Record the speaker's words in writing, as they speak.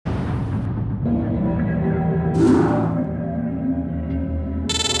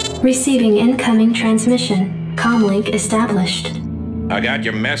Receiving incoming transmission. Comlink established. I got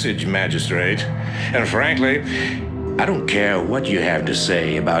your message, Magistrate. And frankly, I don't care what you have to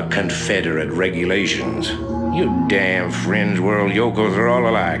say about Confederate regulations. You damn fringe world yokels are all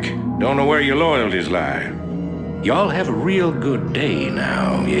alike. Don't know where your loyalties lie. Y'all have a real good day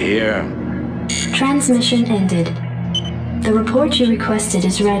now, you hear? Transmission ended. The report you requested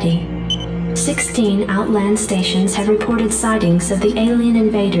is ready. 16 outland stations have reported sightings of the alien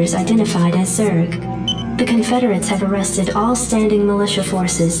invaders identified as Zerg. The Confederates have arrested all standing militia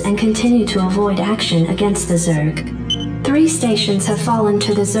forces and continue to avoid action against the Zerg. 3 stations have fallen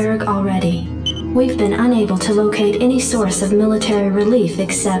to the Zerg already. We've been unable to locate any source of military relief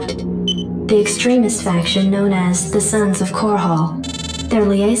except the extremist faction known as the Sons of Korhal. Their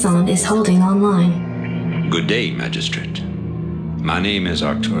liaison is holding online. Good day, Magistrate. My name is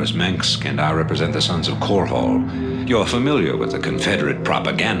Arcturus Mansk, and I represent the Sons of Korhal. You're familiar with the Confederate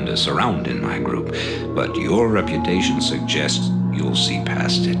propaganda surrounding my group, but your reputation suggests you'll see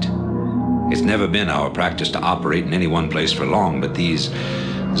past it. It's never been our practice to operate in any one place for long, but these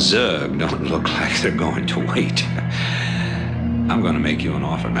Zerg don't look like they're going to wait. I'm going to make you an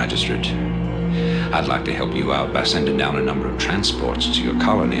offer, Magistrate. I'd like to help you out by sending down a number of transports to your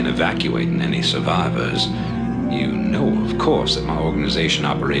colony and evacuating any survivors. You know, of course, that my organization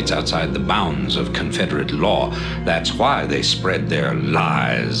operates outside the bounds of Confederate law. That's why they spread their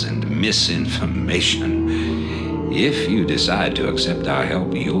lies and misinformation. If you decide to accept our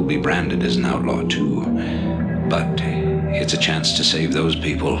help, you'll be branded as an outlaw too. But it's a chance to save those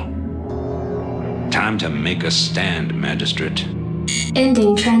people. Time to make a stand, Magistrate.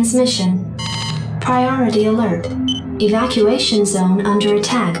 Ending transmission. Priority alert. Evacuation zone under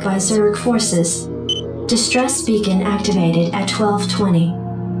attack by Zerg forces. Distress beacon activated at 12:20.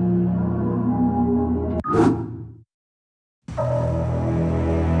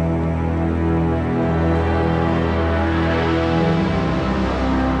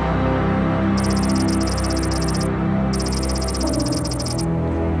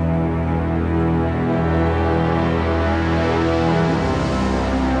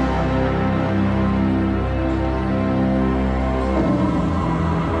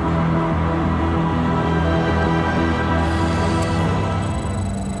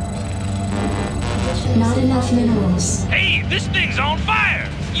 Not enough minerals. Hey, this thing's on fire!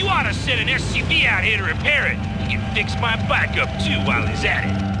 You ought to send an SCV out here to repair it. He can fix my bike up too while he's at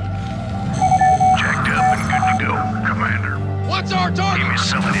it. Jacked up and good to go, Commander. What's our target? Give me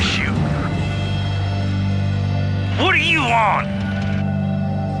something to shoot. What do you want?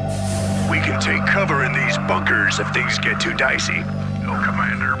 We can take cover in these bunkers if things get too dicey. No,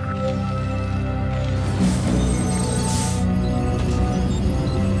 Commander.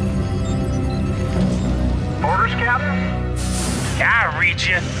 Orders, Captain? I read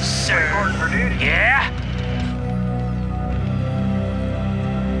you, sir. Reporting for duty. Yeah?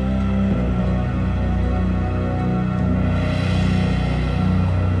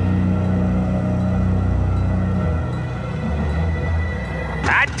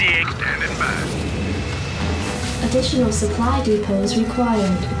 I dig. Standing by. Additional supply depots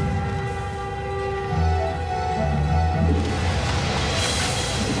required.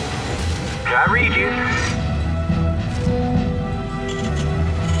 I read you.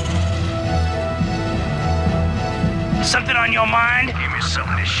 Something on your mind? Give me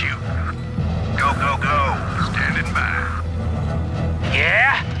something to shoot. Go, go, go. Standing by.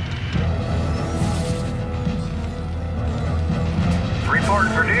 Yeah?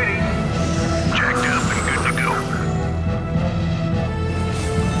 Reporting for duty. Jacked up and good to go.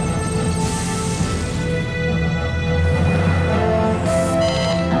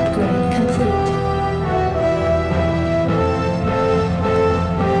 Upgrade complete.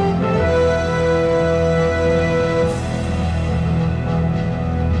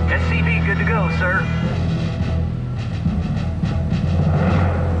 SCV good to go, sir.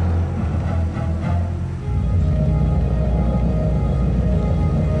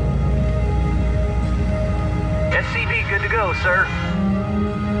 SCV good to go, sir.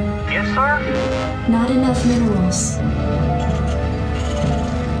 Yes, sir? Not enough minerals.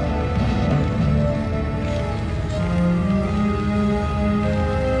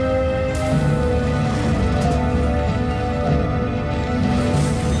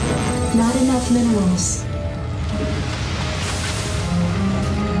 Not enough minerals.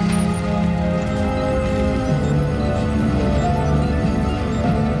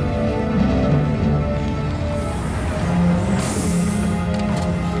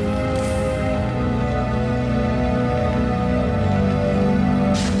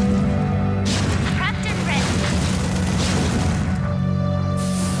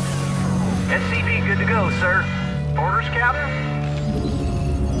 sir. Orders, Captain?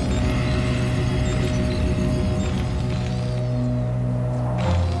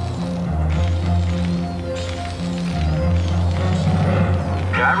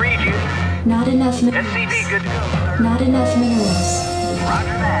 I read you. Not enough SCV good to go, sir. Not enough minerals.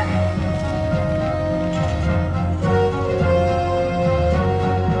 Roger that.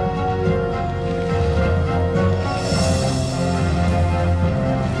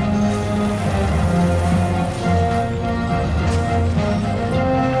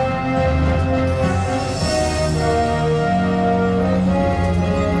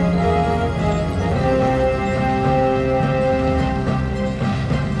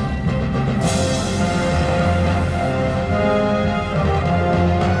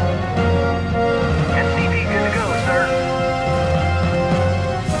 SCV good to go, sir.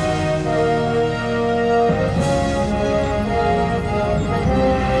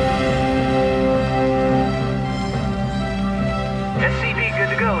 SCV good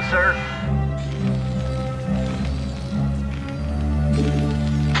to go, sir.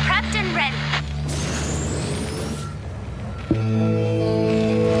 Prepped and ready.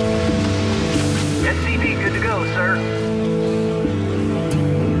 SCV good to go, sir.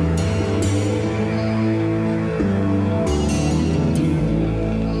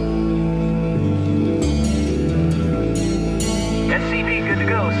 SCV good to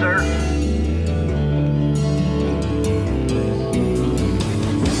go, sir.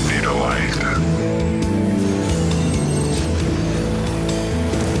 Need a light.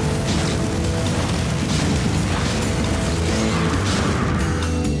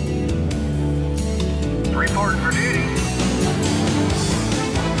 Reporting for duty.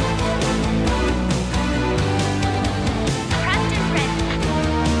 Prepped and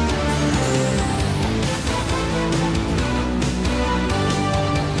ready.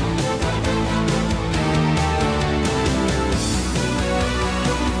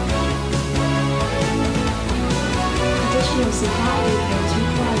 Additional supply depots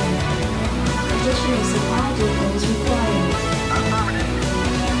required. Additional supply depots required. Affirmative.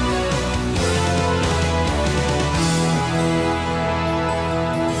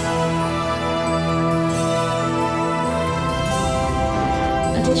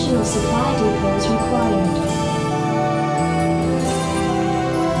 Additional supply depots required.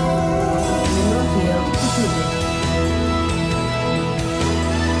 Mineral field completed.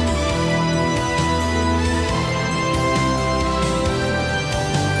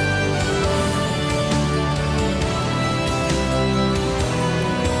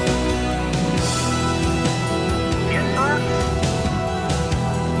 Yes, sir.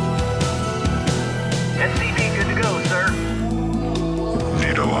 SCV good to go, sir.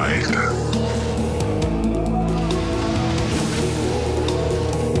 Need a light.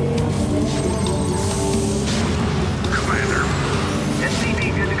 Commander.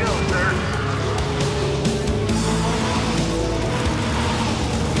 SCV good to go, sir.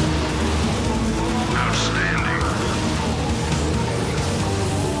 Outstanding.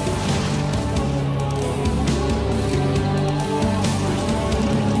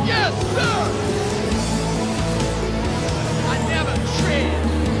 Yes, sir! I never tread.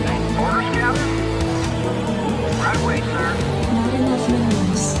 Orders, Captain.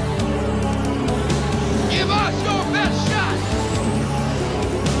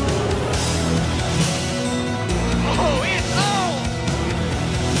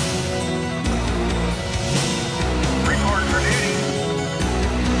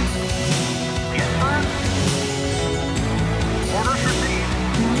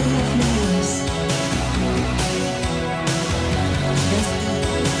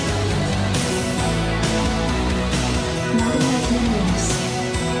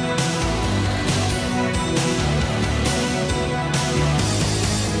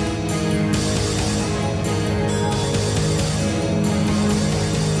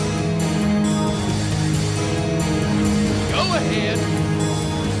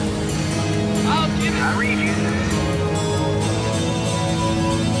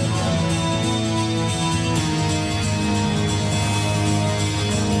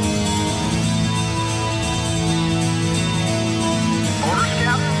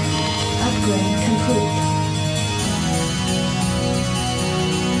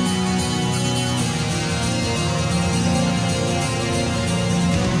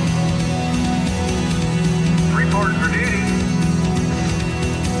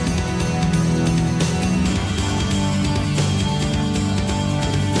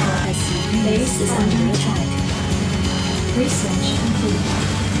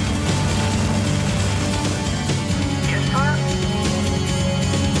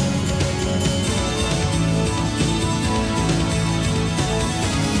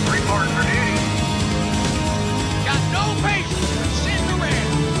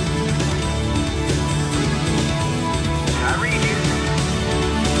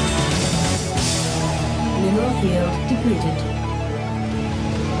 completed.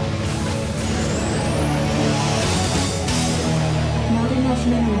 Not enough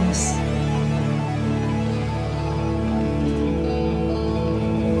minerals.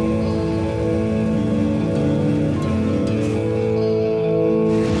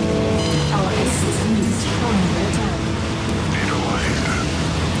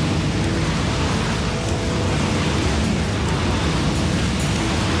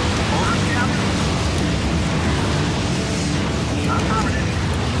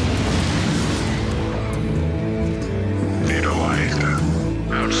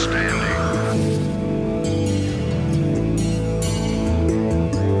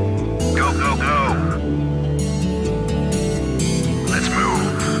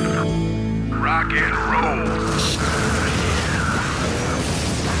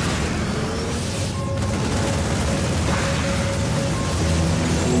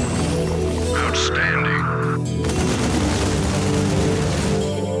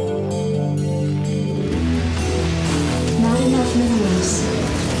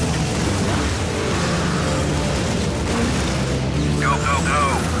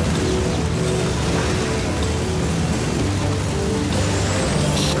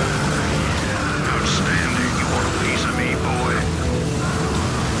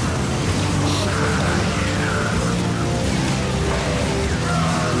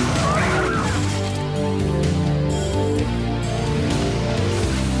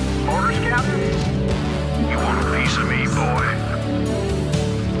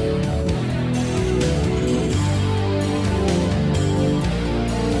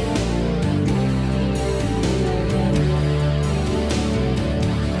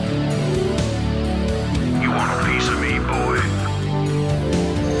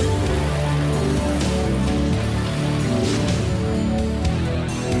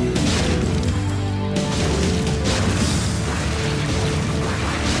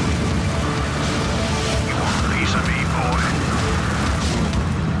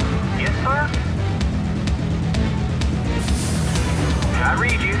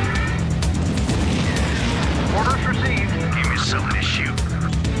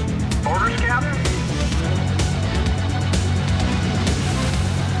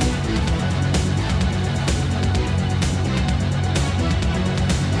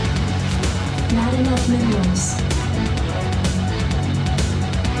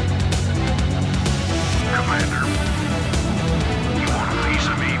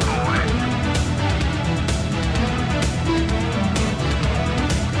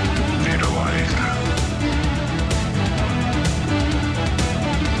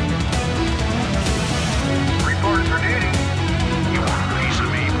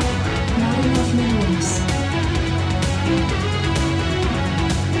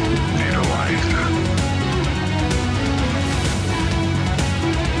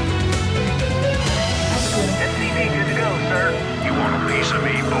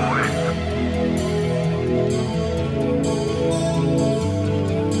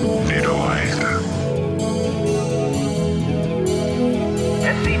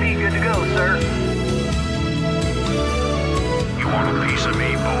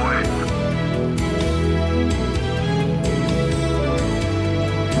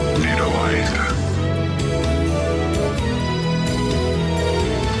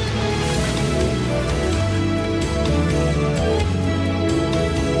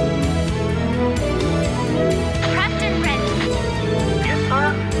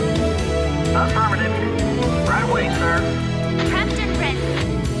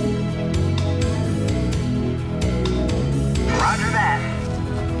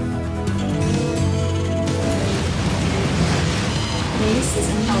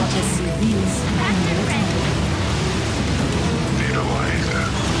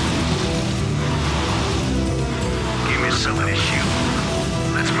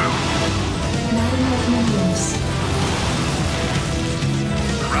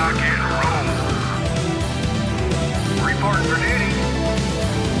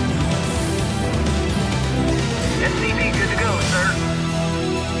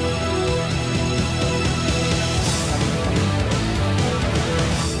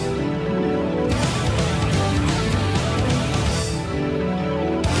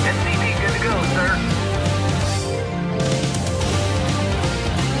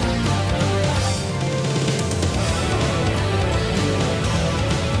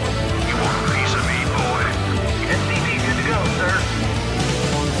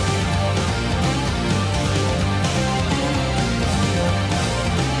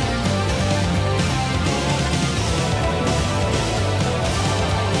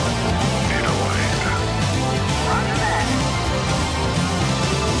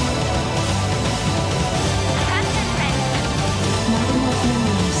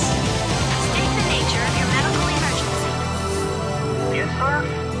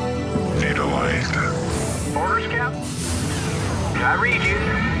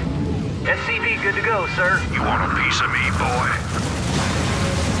 sir. You want a piece of me, boy?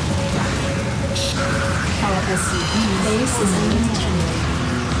 Base is under attack.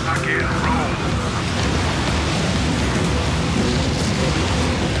 I can't roll.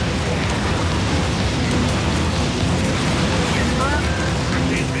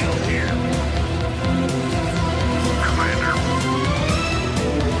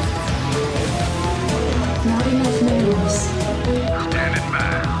 Not enough minerals. Standing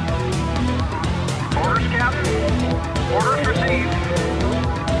by. Orders, Captain. Orders received.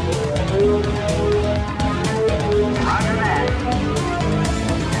 Roger that.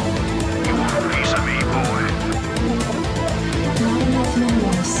 You want a piece of me, boy? Not enough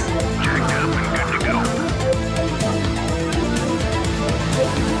minerals. Jacked up and good to go.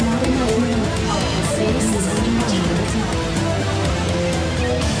 Not enough minerals. Base is under attack.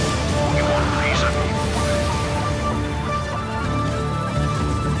 You want a piece of me?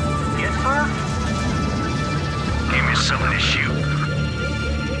 Yes, sir. Give me something to shoot.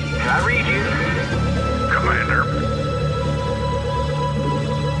 I read you. Commander.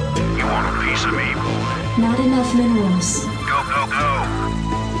 You want a piece of me, boy? Not enough minerals. Go, go, go.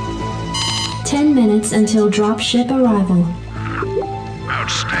 10 minutes until dropship arrival.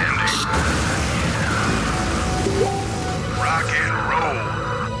 Outstanding. Rock and roll.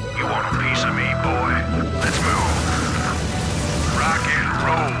 You want a piece of me, boy? Let's move. Rock and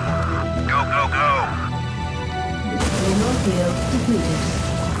roll. Go, go, go.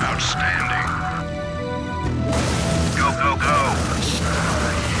 Outstanding. Go, go, go.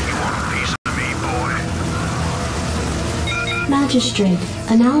 You want a piece of me, boy? Magistrate,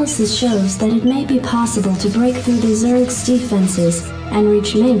 analysis shows that it may be possible to break through the Zerg's defenses and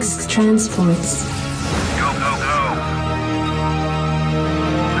reach Minsk's transports. Go, go, go.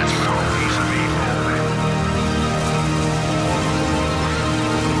 Let's go a piece of me, boy.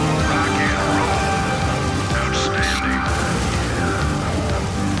 Rock and roll. Outstanding.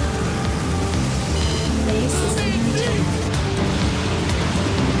 Base is under attack.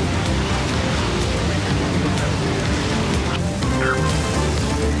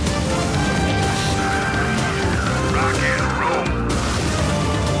 Rock and roll.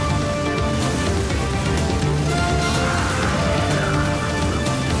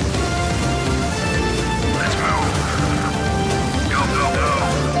 Let's move. Go, go, go.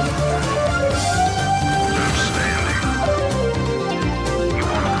 Outstanding. You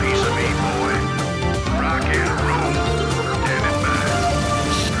want a piece of me, boy? Rock and roll. Standing by.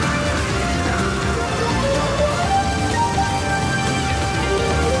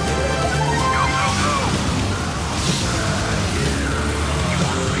 Go, go, go. You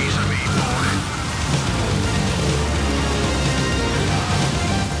want a piece of me, boy?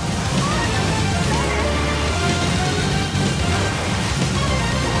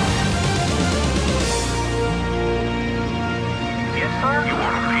 Yes, sir. You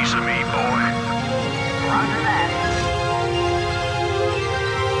want a piece of me, boy? Roger that.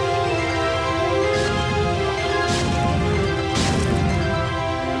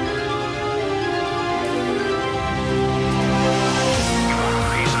 You want a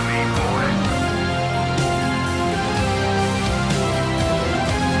piece of me, boy?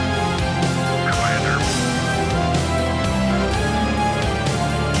 Commander.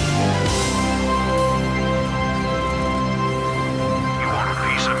 You want a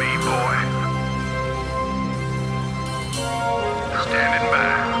piece of me, boy? Standing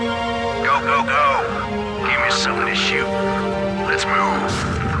by. Go, go, go. Give me something to shoot. Let's move.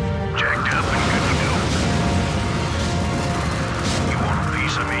 Jacked up and good to go. You want a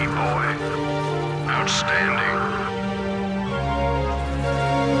piece of me, boy? Outstanding.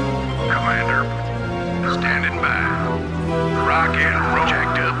 Commander. Standing by. Rock and roll.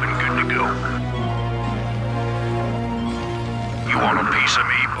 Jacked up and good to go. You want a piece of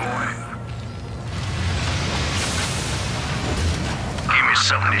me, boy? Give me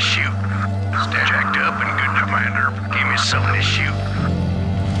something to shoot. Jacked up and good, Commander. Give me something to shoot.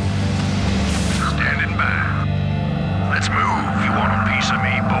 Standing by. Let's move. You want a piece of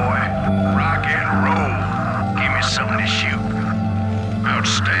me, boy? Rock and roll. Give me something to shoot.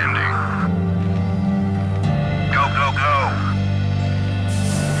 Outstanding. Go, go, go.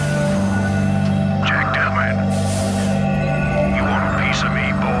 Jacked up, man. You want a piece of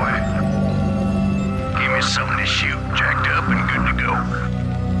me, boy? Give me something to shoot. Jacked up and good to go.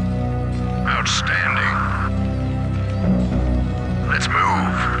 Outstanding. Let's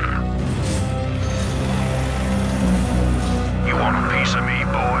move. You want a piece of me,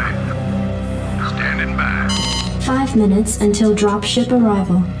 boy? Standing by. 5 minutes until dropship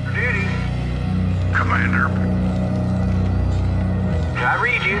arrival. Duty. Commander. I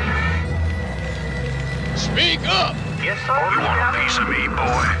read you. Speak up! Yes, sir. You want a piece of me,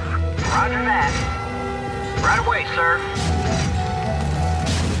 boy? Roger that. Right away, sir.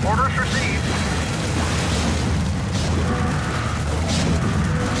 Orders received.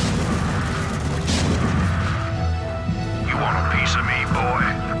 You want a piece of me, boy?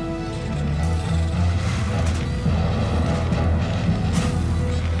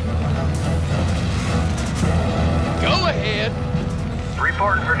 Go ahead.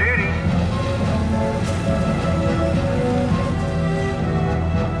 Reporting for duty.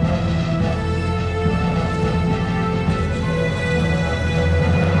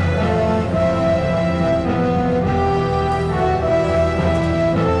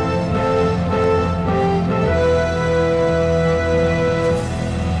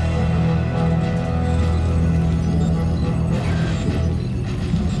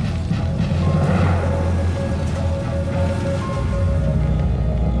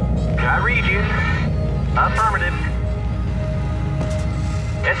 I read you. Affirmative.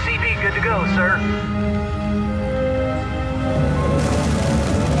 SCV good to go, sir.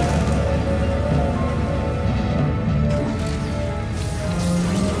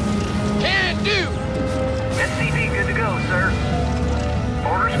 Can do. SCV good to go, sir.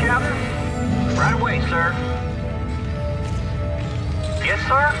 Orders, Captain? Right away, sir. Yes,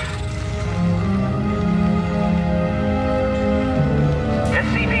 sir?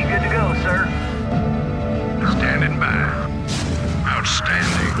 SCV good to go, sir. Standing by.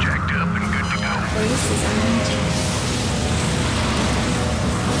 Outstanding. Jacked up and good to go. Base is under attack.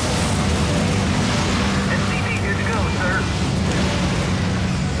 SCV good to go, sir.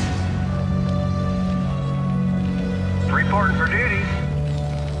 Reporting for duty.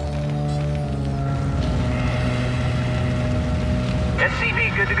 SCV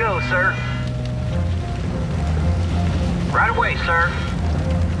good to go, sir. Right away, sir.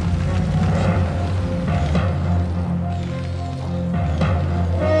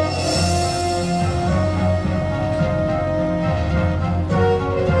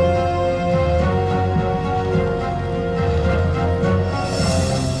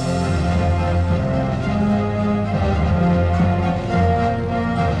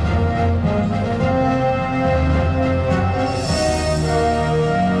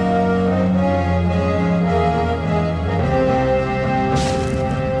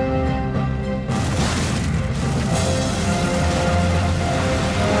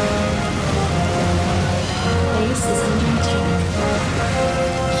 Base is under attack.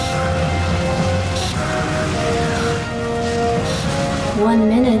 1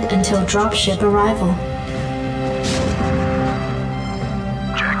 minute until dropship arrival.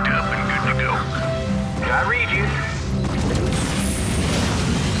 Jacked up and good to go. I read you.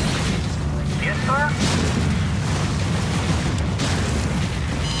 Yes, sir?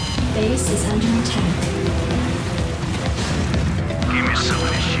 Base is under attack. Give me some of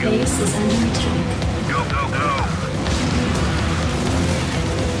this shit. Base is under attack. Go, go, go.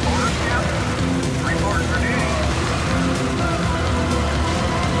 Orders, Captain. Reporting for duty.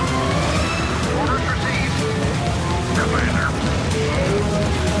 Orders received. Commander.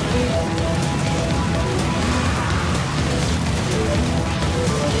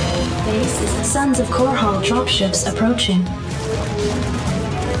 Base is Sons of Korhal dropships approaching.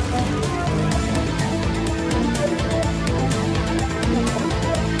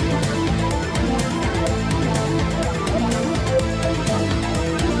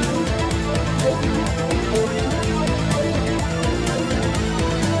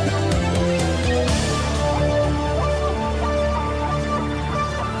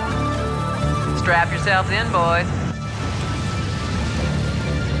 Strap yourselves in, boys.